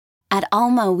At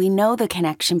Alma, we know the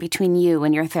connection between you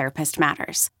and your therapist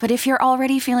matters. But if you're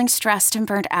already feeling stressed and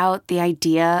burnt out, the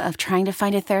idea of trying to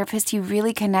find a therapist you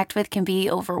really connect with can be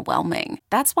overwhelming.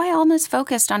 That's why Alma's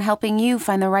focused on helping you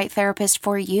find the right therapist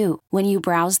for you. When you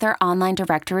browse their online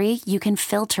directory, you can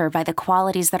filter by the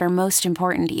qualities that are most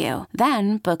important to you.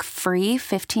 Then book free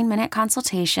 15-minute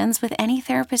consultations with any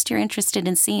therapist you're interested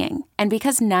in seeing. And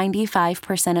because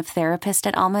 95% of therapists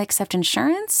at Alma accept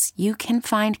insurance, you can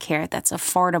find care that's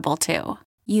affordable too.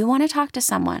 You want to talk to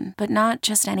someone, but not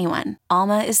just anyone.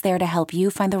 Alma is there to help you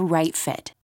find the right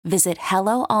fit. Visit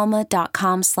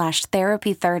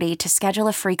helloalma.com/therapy30 to schedule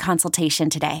a free consultation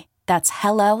today. That's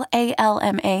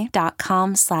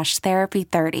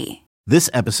helloalma.com/therapy30. This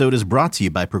episode is brought to you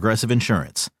by Progressive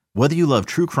Insurance. Whether you love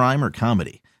true crime or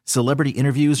comedy, celebrity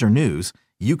interviews or news,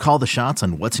 you call the shots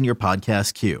on what's in your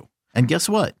podcast queue. And guess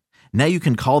what? Now you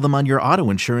can call them on your auto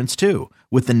insurance too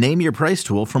with the Name Your Price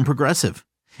tool from Progressive.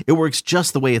 It works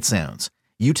just the way it sounds.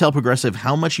 You tell Progressive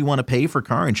how much you want to pay for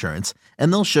car insurance,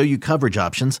 and they'll show you coverage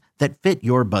options that fit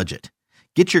your budget.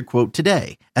 Get your quote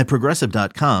today at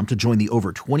Progressive.com to join the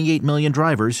over 28 million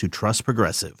drivers who trust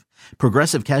Progressive.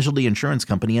 Progressive Casualty Insurance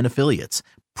Company and Affiliates.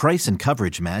 Price and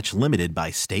coverage match limited by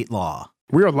state law.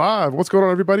 We are live. What's going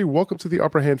on, everybody? Welcome to the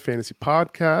Upper Hand Fantasy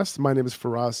Podcast. My name is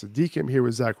Faraz Siddiqui. I'm here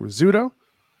with Zach Rizzuto.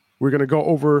 We're going to go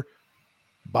over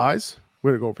buys.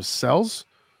 We're going to go over sells.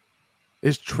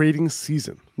 It's trading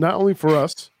season, not only for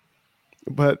us,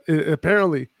 but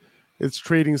apparently it's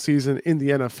trading season in the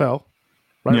NFL,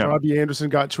 right? Yeah. Robbie Anderson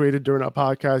got traded during our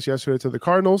podcast yesterday to the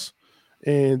Cardinals,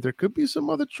 and there could be some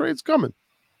other trades coming.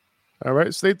 All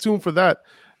right, stay tuned for that.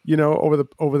 Over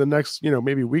the next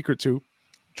maybe week or two,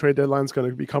 trade deadline's going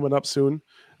to be coming up soon.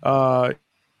 In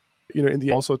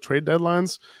the also trade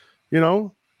deadlines,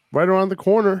 right around the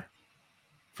corner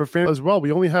for fans as well.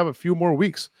 We only have a few more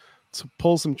weeks to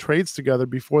pull some trades together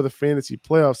before the fantasy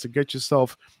playoffs to get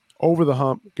yourself over the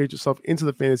hump, get yourself into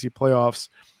the fantasy playoffs.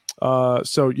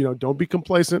 So don't be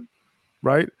complacent,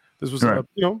 right? This was a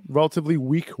relatively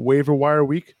weak waiver wire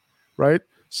week, right?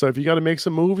 So if you got to make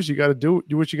some moves, you got to do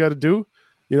what you got to do.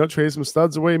 Trade some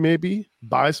studs away, maybe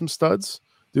buy some studs,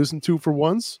 do some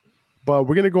 2-for-1s. But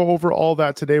we're gonna go over all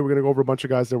that today. We're gonna go over a bunch of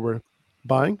guys that were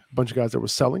buying, a bunch of guys that were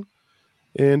selling.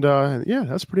 And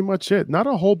that's pretty much it. Not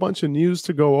a whole bunch of news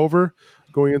to go over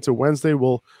going into Wednesday.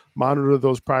 We'll monitor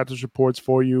those practice reports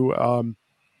for you, and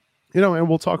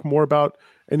we'll talk more about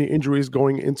any injuries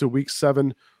going into week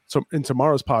 7. So in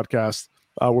tomorrow's podcast,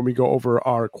 when we go over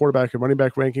our quarterback and running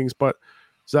back rankings. But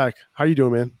Zach, how you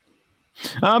doing, man?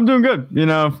 I'm doing good.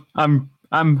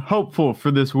 I'm hopeful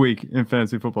for this week in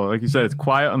fantasy football. Like you said, it's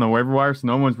quiet on the waiver wire, so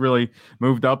no one's really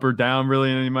moved up or down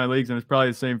really in any of my leagues, and it's probably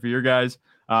the same for your guys.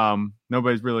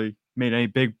 Nobody's really made any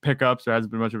big pickups. There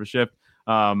hasn't been much of a shift.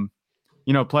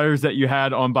 Players that you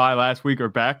had on bye last week are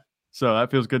back, so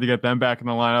that feels good to get them back in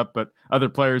the lineup, but other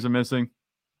players are missing.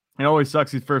 It always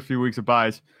sucks these first few weeks of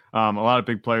buys. A lot of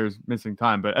big players missing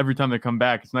time, but every time they come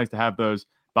back, it's nice to have those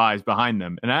buys behind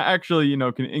them. And that actually,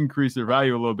 can increase their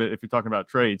value a little bit if you're talking about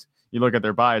trades. You look at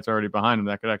their buy, it's already behind them.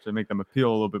 That could actually make them appeal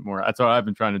a little bit more. That's what I've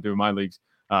been trying to do in my leagues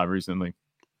recently.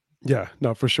 Yeah,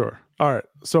 no, for sure. All right.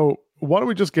 So why don't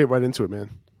we just get right into it, man?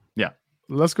 Yeah.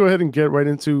 Let's go ahead and get right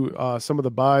into some of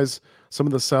the buys, some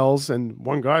of the sells. And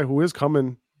one guy who is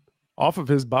coming off of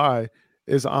his buy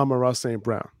is Amon-Ra St.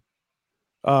 Brown.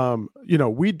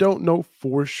 We don't know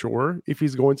for sure if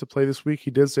he's going to play this week.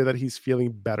 He did say that he's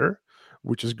feeling better,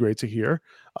 which is great to hear.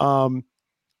 But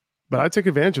I take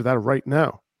advantage of that right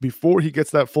now before he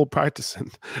gets that full practice in,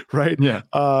 right? Yeah.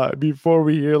 Before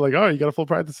we hear like, oh, you got a full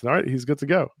practice in. All right, he's good to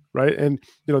go, right? And,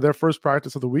 their first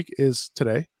practice of the week is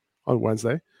today on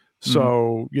Wednesday.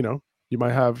 So, you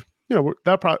might have,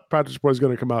 that practice report is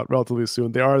going to come out relatively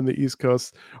soon. They are in the East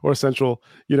Coast or Central,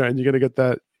 and you're going to get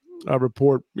that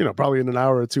report, probably in an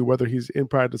hour or two, whether he's in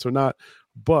practice or not.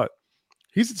 But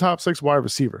he's a top 6 wide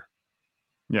receiver.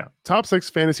 Yeah. Top 6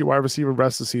 fantasy wide receiver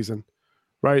rest of the season,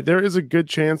 right? There is a good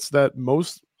chance that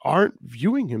most aren't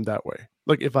viewing him that way.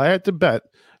 Like if I had to bet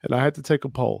and I had to take a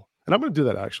poll, and I'm going to do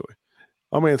that actually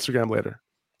on my Instagram later.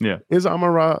 Yeah. Is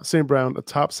Amon-Ra St. Brown a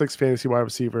top 6 fantasy wide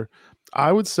receiver?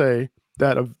 I would say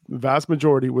that a vast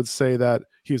majority would say that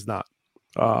he's not.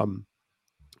 I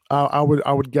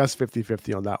would guess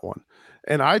 50-50 on that one.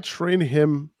 And I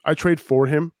trade for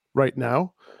him right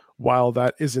now while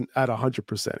that isn't at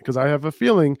 100%, because I have a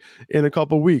feeling in a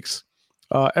couple of weeks,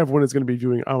 everyone is going to be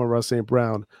viewing Amon-Ra St.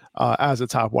 Brown as a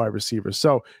top wide receiver.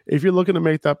 So if you're looking to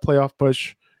make that playoff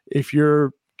push, if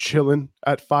you're chilling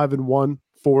at 5-1,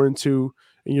 4-2,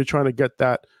 and you're trying to get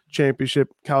that championship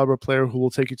caliber player who will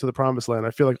take you to the promised land,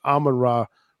 I feel like Amon-Ra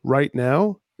right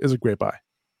now is a great buy.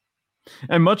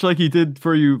 And much like he did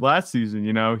for you last season,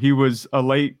 he was a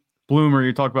late bloomer.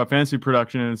 You talk about fantasy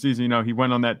production in the season, he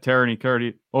went on that tear and he carried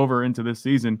it over into this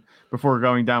season before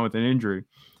going down with an injury.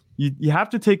 You have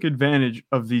to take advantage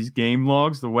of these game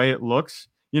logs, the way it looks,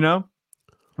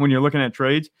 when you're looking at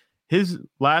trades. His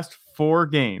last 4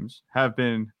 games have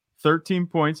been 13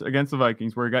 points against the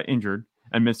Vikings where he got injured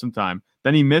and missed some time.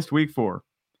 Then he missed week 4,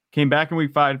 came back in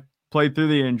week 5, played through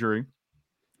the injury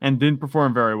and didn't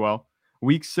perform very well.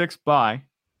 Week 6 bye,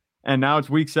 and now it's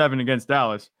week 7 against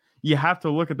Dallas. You have to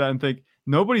look at that and think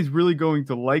nobody's really going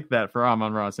to like that for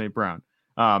Amon-Ra St. Brown.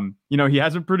 He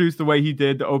hasn't produced the way he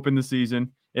did to open the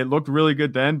season. It looked really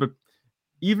good then, but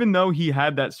even though he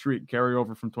had that streak carry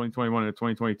over from 2021 to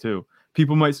 2022,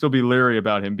 people might still be leery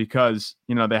about him because,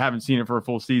 they haven't seen it for a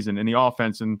full season. And the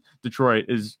offense in Detroit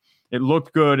it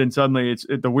looked good, and suddenly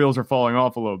the wheels are falling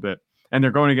off a little bit. And they're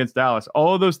going against Dallas.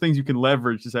 All of those things you can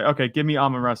leverage to say, okay, give me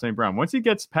Amon-Ra St. Brown. Once he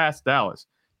gets past Dallas,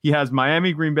 he has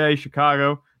Miami, Green Bay,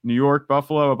 Chicago, New York,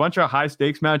 Buffalo, a bunch of high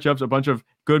stakes matchups, a bunch of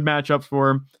good matchups for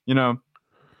him. You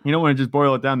don't want to just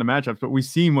boil it down to matchups, but we've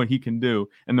seen what he can do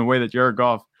and the way that Jared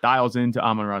Goff dials into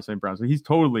Amon-Ra St. Brown. So he's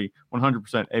totally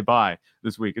 100% a buy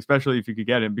this week, especially if you could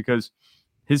get him, because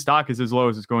his stock is as low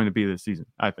as it's going to be this season,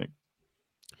 I think.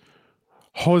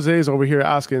 Jose's over here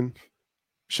asking,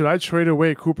 should I trade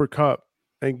away Cooper Kupp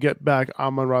and get back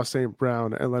Amon-Ra St.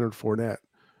 Brown and Leonard Fournette?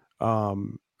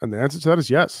 And the answer to that is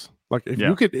yes. Like if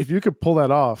you could pull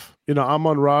that off,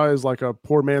 Amon-Ra is like a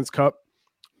poor man's Kupp,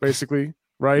 basically,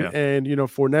 right? Yeah. And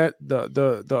Fournette,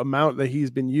 the amount that he's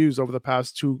been used over the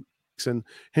past 2 weeks and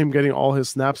him getting all his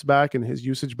snaps back and his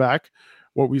usage back,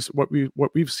 what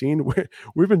we've seen,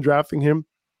 we've been drafting him,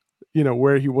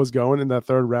 where he was going in that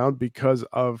 3rd round because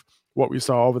of what we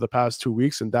saw over the past 2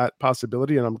 weeks and that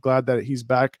possibility. And I'm glad that he's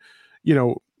back,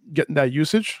 getting that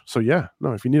usage. So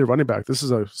if you need a running back, this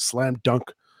is a slam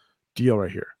dunk deal right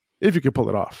here. If you could pull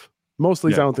it off. Most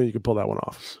leagues, I don't think you can pull that one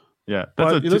off. Yeah.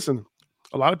 But listen,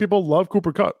 a lot of people love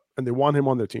Cooper Kupp and they want him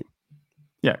on their team.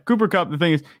 Yeah. Cooper Kupp, the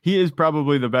thing is, he is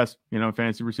probably the best,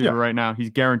 fantasy receiver right now.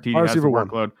 He's guaranteed he has the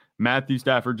workload. Matthew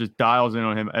Stafford just dials in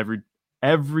on him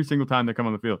every single time they come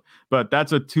on the field. But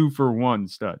that's a 2-for-1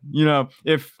 stud.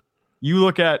 If you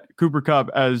look at Cooper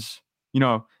Kupp as,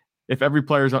 if every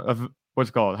player's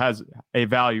has a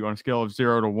value on a scale of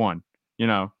 0 to 1,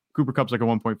 Cooper Kupp's like a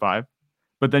 1.5.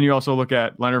 But then you also look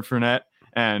at Leonard Fournette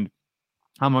and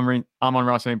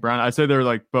Amon-Ra St. Brown. I'd say they're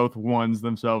like both ones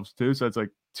themselves too. So it's like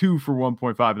 2 for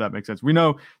 1.5, if that makes sense. We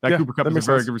know that Cooper Kupp is a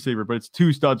very good receiver, but it's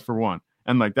 2 studs for 1.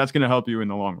 And like that's going to help you in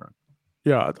the long run.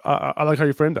 Yeah, I like how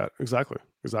you framed that. Exactly.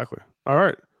 All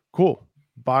right, cool.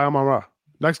 Bye, Amon-Ra.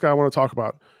 Next guy I want to talk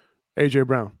about, AJ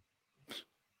Brown.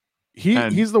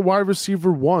 He's the wide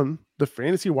receiver 1, the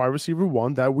fantasy wide receiver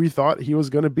 1 that we thought he was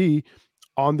going to be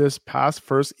on this pass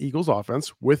first Eagles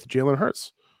offense with Jalen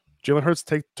Hurts. Jalen Hurts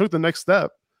took the next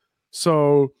step.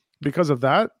 So because of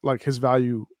that, like his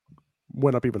value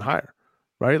went up even higher,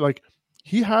 right? Like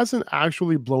he hasn't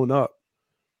actually blown up.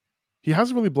 He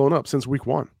hasn't really blown up since week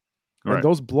 1. Right. And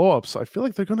those blow-ups, I feel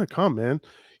like they're going to come, man.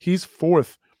 He's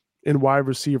 4th in wide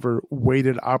receiver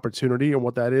weighted opportunity. And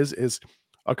what that is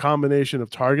a combination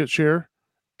of target share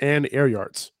and air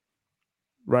yards,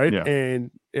 right? Yeah.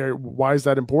 And why is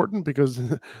that important? Because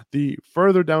the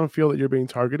further downfield that you're being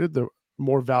targeted, the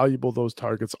more valuable those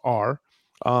targets are.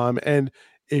 And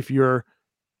if you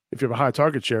have a high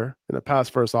target share in a pass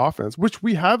first offense, which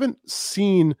we haven't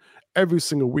seen every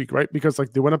single week, right? Because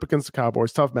like they went up against the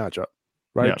Cowboys, tough matchup,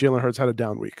 right? Yeah. Jalen Hurts had a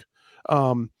down week.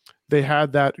 They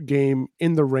had that game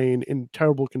in the rain in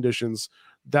terrible conditions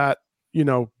that,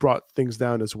 brought things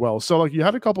down as well. So like you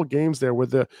had a couple games there where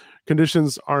the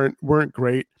conditions weren't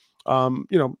great.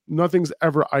 Nothing's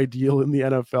ever ideal in the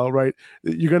NFL, right?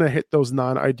 You're going to hit those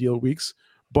non-ideal weeks,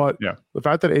 but the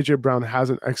fact that AJ Brown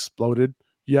hasn't exploded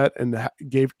yet and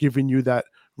giving you that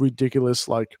ridiculous,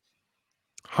 like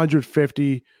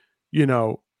 150,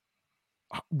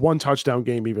 1 touchdown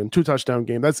game, even 2 touchdown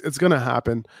game, it's going to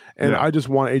happen. And I just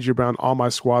want AJ Brown on my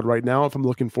squad right now. If I'm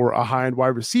looking for a high end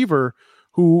wide receiver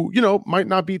who, might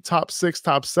not be top 6,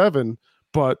 top 7,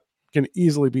 but can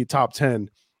easily be top 10,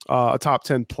 a top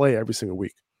 10 play every single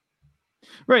week.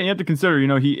 Right. You have to consider,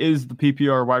 he is the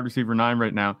PPR wide receiver 9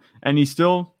 right now. And he's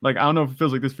still like, I don't know if it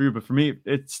feels like this for you, but for me,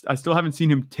 I still haven't seen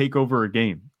him take over a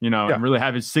game, and really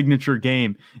have his signature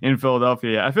game in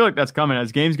Philadelphia. I feel like that's coming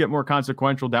as games get more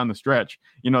consequential down the stretch.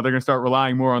 They're going to start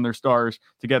relying more on their stars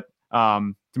to get,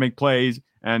 to make plays.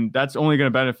 And that's only going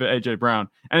to benefit AJ Brown.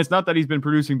 And it's not that he's been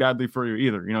producing badly for you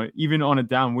either. Even on a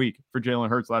down week for Jalen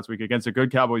Hurts last week against a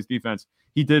good Cowboys defense,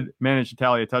 he did manage to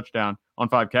tally a touchdown on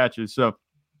 5 catches. So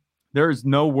there is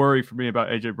no worry for me about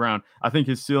AJ Brown. I think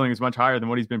his ceiling is much higher than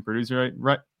what he's been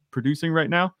producing right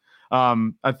now.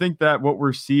 I think that what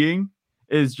we're seeing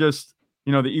is just,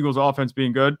 the Eagles offense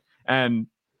being good, and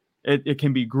it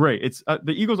can be great. It's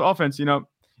the Eagles offense,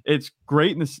 it's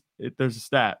great. There's a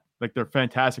stat, like they're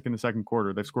fantastic in the second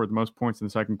quarter. They've scored the most points in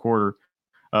the second quarter.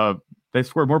 They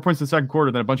scored more points in the second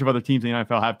quarter than a bunch of other teams in the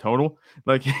NFL have total.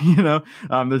 Like,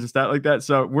 there's a stat like that.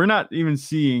 So we're not even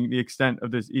seeing the extent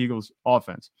of this Eagles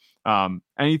offense.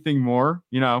 Anything more,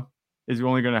 is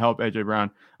only going to help AJ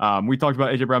Brown. We talked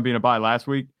about AJ Brown being a buy last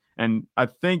week. And I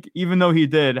think even though he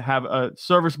did have a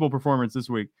serviceable performance this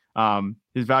week,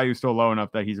 his value is still low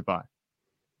enough that he's a buy.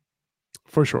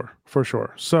 For sure.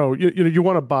 So you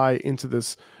want to buy into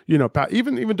this, even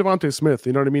Devontae Smith,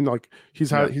 you know what I mean? Like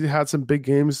he's had some big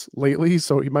games lately,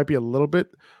 so he might be a little bit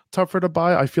tougher to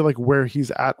buy. I feel like where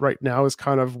he's at right now is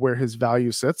kind of where his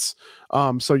value sits.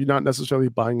 So you're not necessarily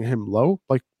buying him low.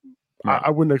 Like right. I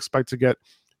wouldn't expect to get,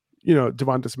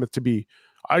 Devontae Smith to be.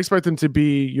 I expect him to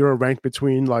be ranked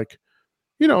between like,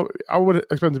 I would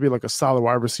expect him to be like a solid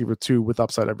wide receiver 2 with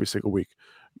upside every single week.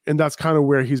 And that's kind of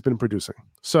where he's been producing.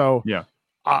 So yeah,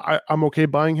 I'm okay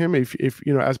buying him if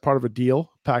as part of a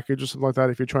deal package or something like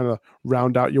that. If you're trying to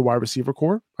round out your wide receiver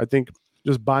core, I think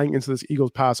just buying into this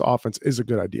Eagles pass offense is a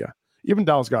good idea. Even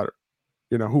Dallas Goedert,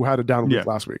 who had a down week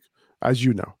last week, as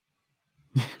you know.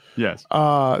 Yes.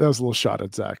 That was a little shot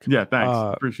at Zach. Yeah,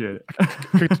 thanks. Appreciate it.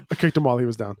 I kicked him while he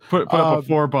was down. Put up a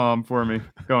 4 bomb for me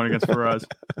going against Faraz.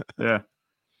 Yeah.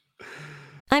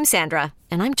 I'm Sandra,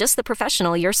 and I'm just the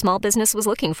professional your small business was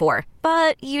looking for.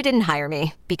 But you didn't hire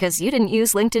me because you didn't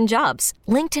use LinkedIn Jobs.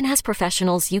 LinkedIn has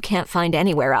professionals you can't find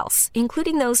anywhere else,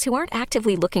 including those who aren't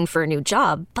actively looking for a new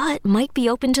job, but might be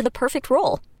open to the perfect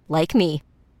role, like me.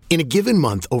 In a given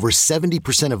month, over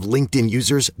 70% of LinkedIn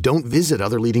users don't visit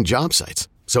other leading job sites.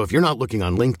 So if you're not looking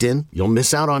on LinkedIn, you'll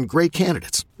miss out on great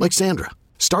candidates like Sandra.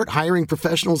 Start hiring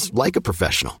professionals like a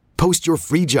professional. Post your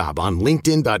free job on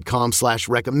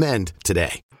linkedin.com/recommend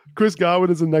today. Chris Godwin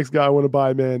is the next guy I want to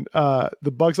buy, man.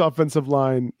 The Bucs offensive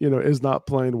line, is not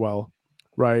playing well,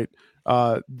 right?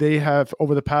 They have,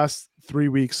 over the past 3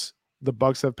 weeks, the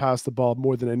Bucs have passed the ball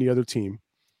more than any other team.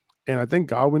 And I think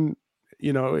Godwin,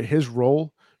 his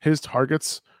role, his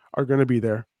targets are going to be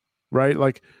there, right?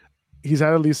 Like he's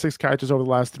had at least 6 catches over the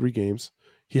last 3 games.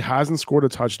 He hasn't scored a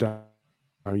touchdown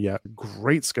yet.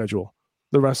 Great schedule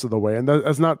the rest of the way. And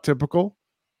that's not typical,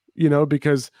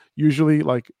 because usually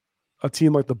like a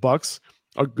team like the Bucs,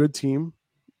 a good team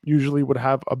usually would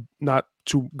have a not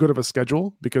too good of a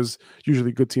schedule because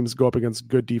usually good teams go up against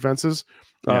good defenses.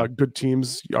 Yeah. Good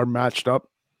teams are matched up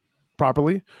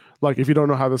properly. Like if you don't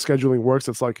know how the scheduling works,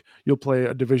 it's like you'll play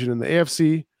a division in the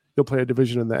AFC, you'll play a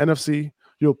division in the NFC,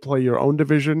 you'll play your own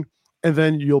division, and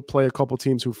then you'll play a couple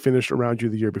teams who finished around you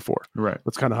the year before. Right.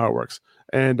 That's kind of how it works.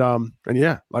 And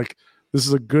yeah, like this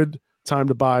is a good time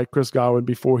to buy Chris Godwin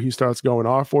before he starts going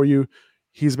off for you.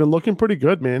 He's been looking pretty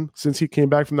good, man, since he came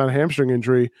back from that hamstring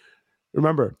injury.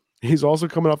 Remember, he's also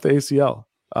coming off the ACL.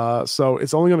 So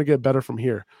it's only going to get better from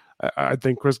here. I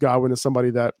think Chris Godwin is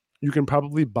somebody that you can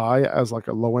probably buy as like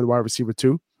a low-end wide receiver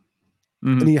 2.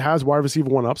 Mm-hmm. And he has wide receiver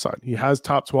 1 upside. He has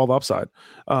top 12 upside,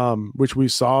 which we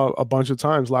saw a bunch of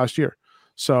times last year.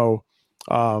 So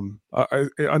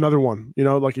another one,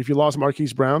 like if you lost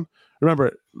Marquise Brown,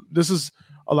 remember, this is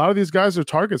a lot of these guys are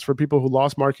targets for people who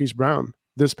lost Marquise Brown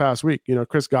this past week.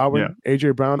 Chris Godwin,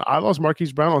 AJ Brown. I lost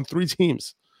Marquise Brown on 3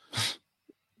 teams.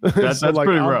 That's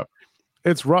pretty rough.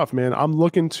 It's rough, man. I'm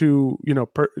looking to,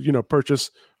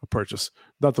 purchase,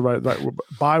 not the right,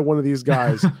 buy one of these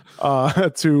guys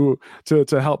to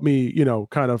help me,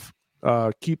 kind of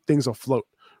keep things afloat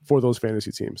for those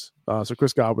fantasy teams. So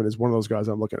Chris Godwin is one of those guys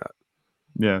I'm looking at.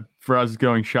 Yeah, for us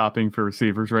going shopping for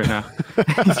receivers right now.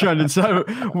 He's trying to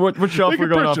decide what shelf we're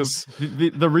going off.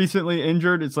 The recently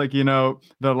injured, it's like, the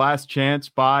last chance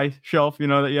buy shelf,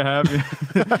 that you have.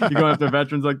 You're going after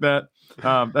veterans like that.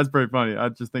 That's pretty funny. I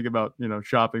just think about,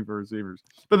 shopping for receivers.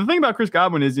 But the thing about Chris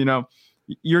Godwin is,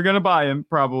 you're going to buy him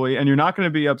probably, and you're not going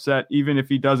to be upset even if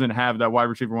he doesn't have that wide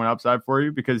receiver 1 upside for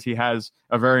you because he has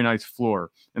a very nice floor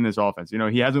in this offense.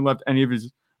 He hasn't left any of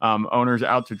his owners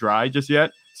out to dry just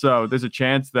yet. So there's a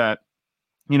chance that,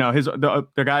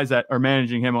 the guys that are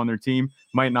managing him on their team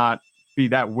might not be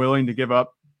that willing to give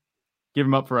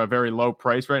him up for a very low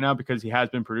price right now because he has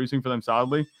been producing for them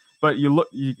solidly. But you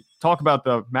talk about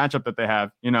the matchup that they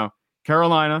have,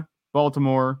 Carolina,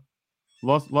 Baltimore,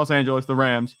 Los Angeles, the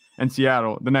Rams, and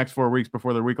Seattle the next 4 weeks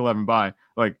before their week 11 bye.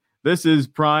 Like this is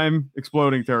prime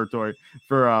exploding territory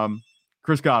for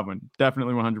Chris Godwin.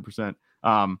 Definitely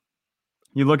 100%.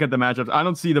 You look at the matchups. I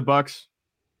don't see the Bucs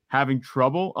having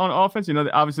trouble on offense.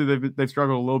 Obviously they've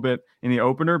struggled a little bit in the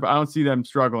opener, but I don't see them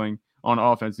struggling on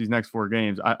offense these next 4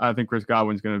 games. I think Chris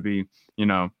Godwin's going to be,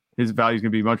 his value is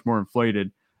going to be much more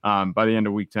inflated by the end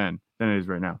of week 10 than it is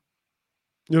right now.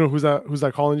 You know who's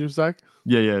that calling you, Zach?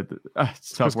 Yeah.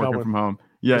 It's tough working Godwin. from home.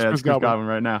 Yeah, it's Chris Godwin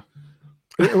right now.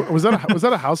 Was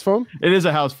that a house phone? It is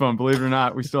a house phone, believe it or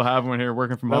not. We still have one here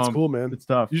working from home. That's cool, man. It's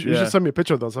tough. You should send me a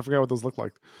picture of those. I forgot what those look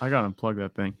like. I gotta unplug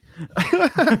that thing.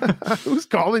 Who's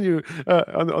calling you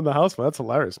on the house phone? That's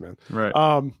hilarious, man. Right.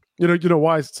 You know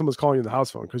why someone's calling you on the house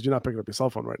phone? Because you're not picking up your cell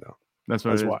phone right now. That's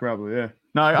what it is, why. Probably, yeah.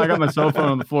 No, I got my cell phone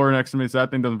on the floor next to me, so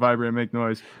that thing doesn't vibrate and make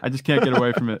noise. I just can't get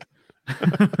away from it.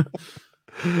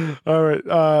 All right.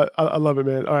 I love it,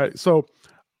 man. All right. So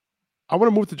I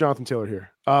want to move to Jonathan Taylor here.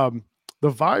 The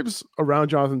vibes around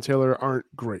Jonathan Taylor aren't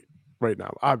great right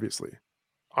now, obviously.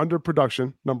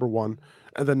 Underproduction, number one.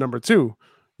 And then number two,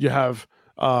 you have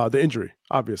the injury,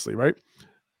 obviously, right?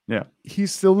 Yeah.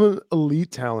 He's still an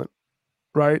elite talent,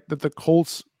 right? That the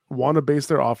Colts want to base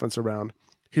their offense around.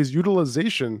 His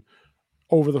utilization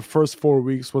over the first 4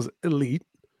 weeks was elite.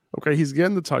 Okay. He's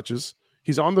getting the touches.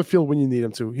 He's on the field when you need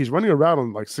him to. He's running around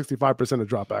on like 65% of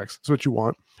dropbacks. That's what you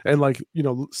want. And like,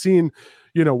 seeing,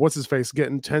 what's his face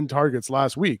getting 10 targets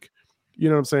last week. You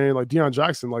know what I'm saying? Like Deion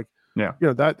Jackson, like, yeah,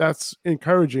 that's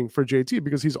encouraging for JT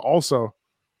because he's also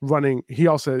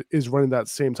is running that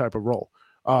same type of role.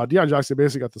 Deion Jackson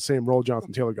basically got the same role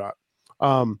Jonathan Taylor got.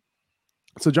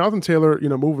 So Jonathan Taylor,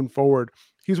 moving forward,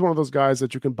 he's one of those guys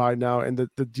that you can buy now. And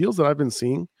the deals that I've been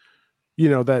seeing,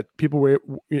 that people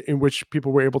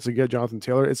were able to get Jonathan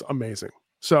Taylor, it's amazing.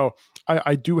 So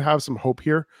I do have some hope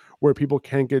here where people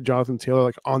can get Jonathan Taylor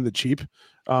like on the cheap,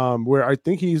 where I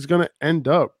think he's going to end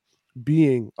up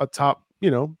being a top,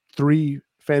 3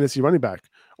 fantasy running back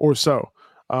or so,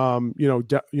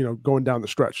 going down the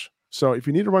stretch. So if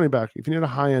you need a running back, if you need a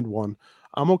high end one,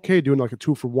 I'm okay doing like a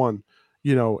 2-for-1,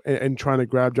 and trying to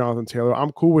grab Jonathan Taylor.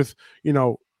 I'm cool with,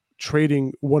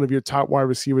 trading one of your top wide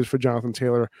receivers for Jonathan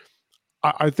Taylor.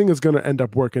 I think it's going to end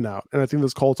up working out. And I think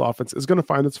this Colts offense is going to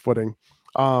find its footing.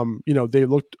 They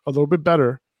looked a little bit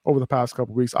better over the past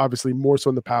couple of weeks, obviously more so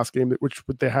in the past game, which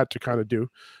they had to kind of do.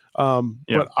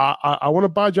 But I want to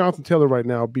buy Jonathan Taylor right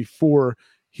now before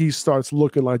he starts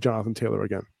looking like Jonathan Taylor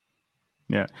again.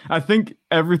 Yeah. I think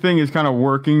everything is kind of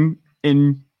working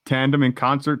in tandem, in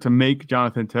concert, to make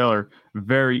Jonathan Taylor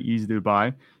very easy to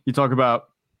buy. You talk about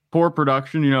poor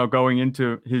production, going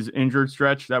into his injured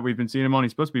stretch that we've been seeing him on.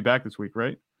 He's supposed to be back this week,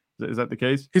 right? Is that the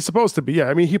case? He's supposed to be, yeah.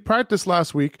 I mean, he practiced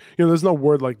last week. There's no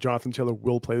word like Jonathan Taylor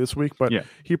will play this week, but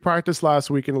he practiced last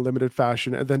week in a limited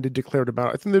fashion, and then they declared him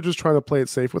out. I think they're just trying to play it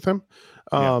safe with him.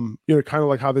 Kind of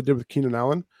like how they did with Keenan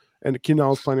Allen. And Keenan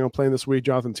Allen's planning on playing this week.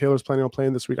 Jonathan Taylor's planning on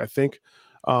playing this week, I think.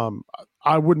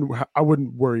 I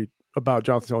wouldn't worry about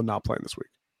Jonathan Taylor not playing this week.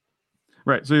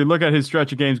 Right. So you look at his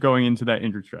stretch of games going into that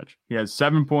injured stretch. He has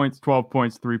 7 points, 12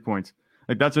 points, 3 points.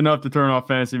 Like, that's enough to turn off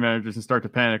fantasy managers and start to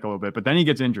panic a little bit. But then he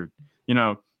gets injured.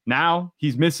 Now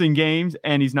he's missing games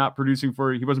and he's not producing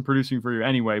for you. He wasn't producing for you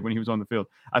anyway when he was on the field.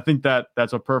 I think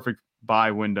that's a perfect buy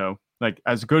window, like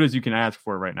as good as you can ask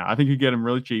for right now. I think you get him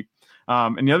really cheap.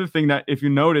 And the other thing that, if you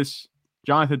notice,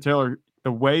 Jonathan Taylor,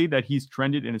 the way that he's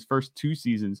trended in his first 2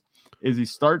 seasons is he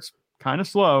starts kind of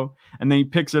slow and then he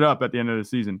picks it up at the end of the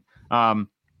season. I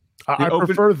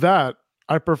prefer that.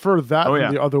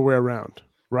 Than the other way around,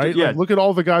 right? Yeah. Like, look at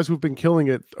all the guys who've been killing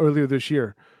it earlier this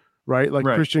year, right? Like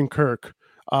Christian Kirk,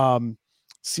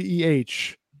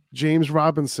 CEH, James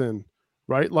Robinson,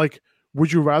 right? Like,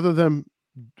 would you rather them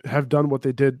have done what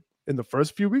they did in the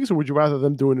first few weeks, or would you rather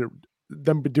them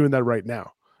be doing that right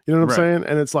now? You know what I'm saying?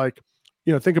 And it's like,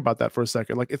 think about that for a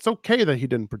second. Like, it's okay that he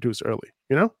didn't produce early,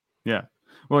 Yeah.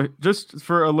 Well, just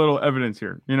for a little evidence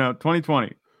here,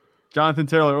 2020, Jonathan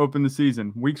Taylor opened the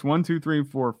season, weeks 1, 2, 3, and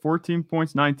 4, 14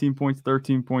 points, 19 points,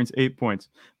 13 points, 8 points.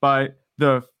 By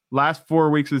the last 4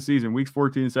 weeks of the season, weeks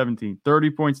 14 and 17, 30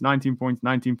 points, 19 points,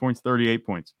 19 points, 38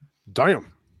 points. Damn.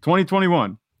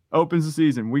 2021 opens the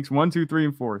season, weeks 1, 2, 3,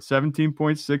 and 4, 17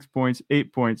 points, 6 points,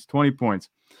 8 points, 20 points.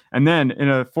 And then in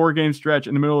a 4-game stretch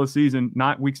in the middle of the season,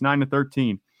 weeks 9 to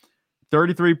 13,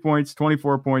 33 points,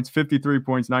 24 points, 53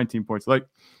 points, 19 points. Like,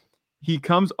 he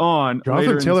comes on.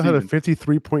 Jonathan Taylor had a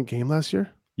 53-point game last year?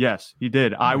 Yes, he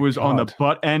did. I was on the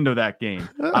butt end of that game.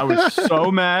 I was so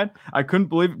mad. I couldn't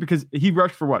believe it because he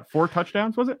rushed for what? 4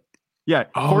 touchdowns, was it? Yeah,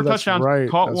 4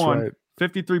 touchdowns, caught one,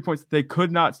 53 points. They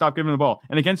could not stop giving him the ball.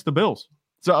 And against the Bills.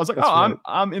 So I was like,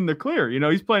 I'm in the clear.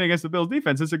 He's playing against the Bills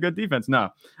defense. It's a good defense. No,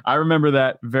 I remember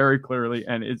that very clearly,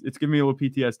 and it's giving me a little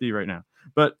PTSD right now.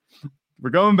 But we're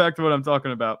going back to what I'm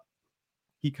talking about.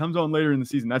 he comes on later in the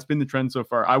season. That's been the trend so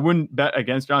far. I wouldn't bet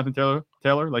against Jonathan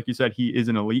Taylor. Like you said, he is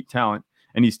an elite talent,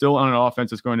 and he's still on an offense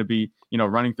that's going to be,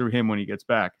 running through him when he gets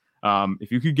back.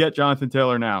 If you could get Jonathan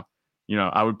Taylor now,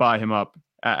 I would buy him up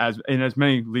in as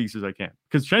many leagues as I can,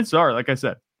 because chances are, like I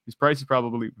said, his price is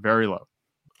probably very low.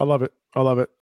 I love it.